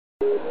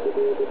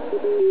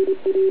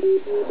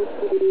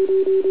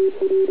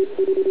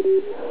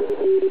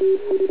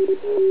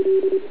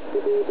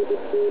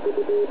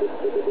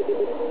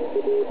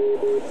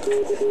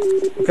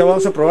Ok,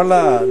 vamos a probar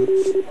la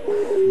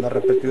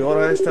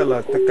repetidora esta,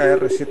 la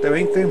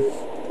TKR-720,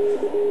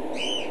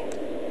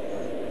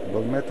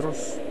 2 metros.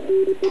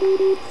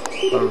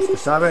 Para los que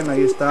saben,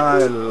 ahí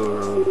está el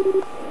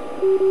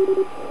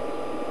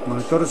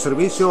monitor de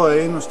servicio,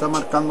 ahí nos está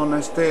marcando en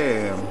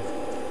este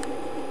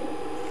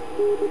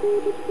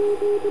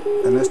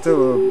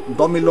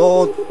dummy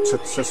load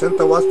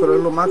 60 watts, pero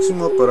es lo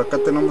máximo. Pero acá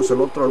tenemos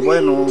el otro, el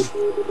bueno,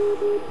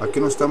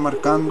 aquí nos está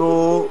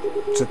marcando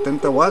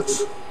 70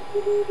 watts.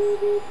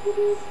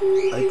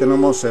 Ahí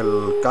tenemos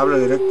el cable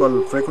directo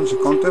al frequency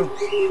counter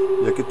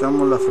y aquí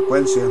tenemos la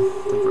frecuencia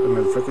en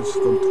el frequency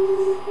counter.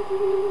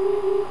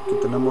 Aquí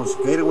tenemos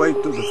Gateway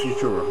to the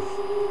Future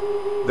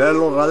de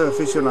los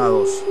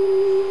radioaficionados.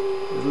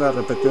 Es la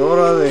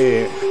repetidora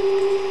de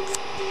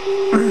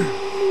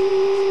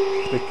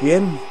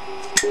quién?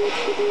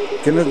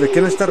 ¿De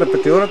quién es esta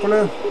repetidora,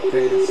 colega?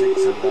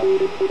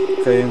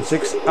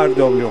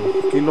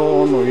 KN6RW,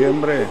 Kilo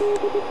Noviembre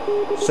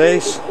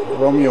 6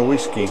 Romeo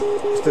Whiskey.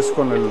 Este es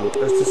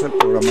el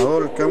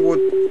programador, el Kenwood.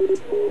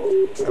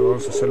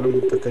 Vamos a hacerle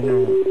un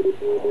pequeño,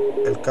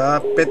 el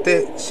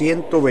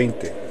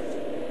KPT-20.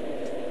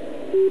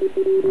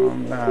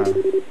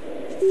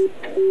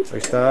 Ahí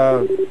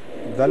está,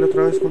 dale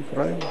otra vez con tu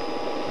radio.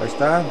 Ahí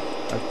está,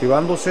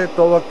 activándose,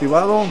 todo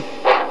activado.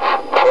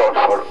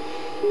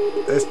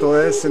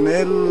 Esto es en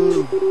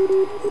el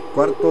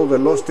cuarto de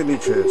los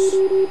tiliches.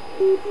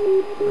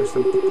 Es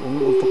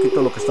un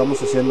poquito lo que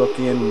estamos haciendo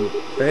aquí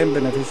en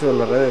beneficio de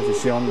la red de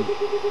difusión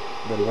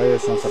del Valle de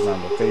San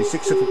Fernando. Ok,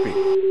 6FP.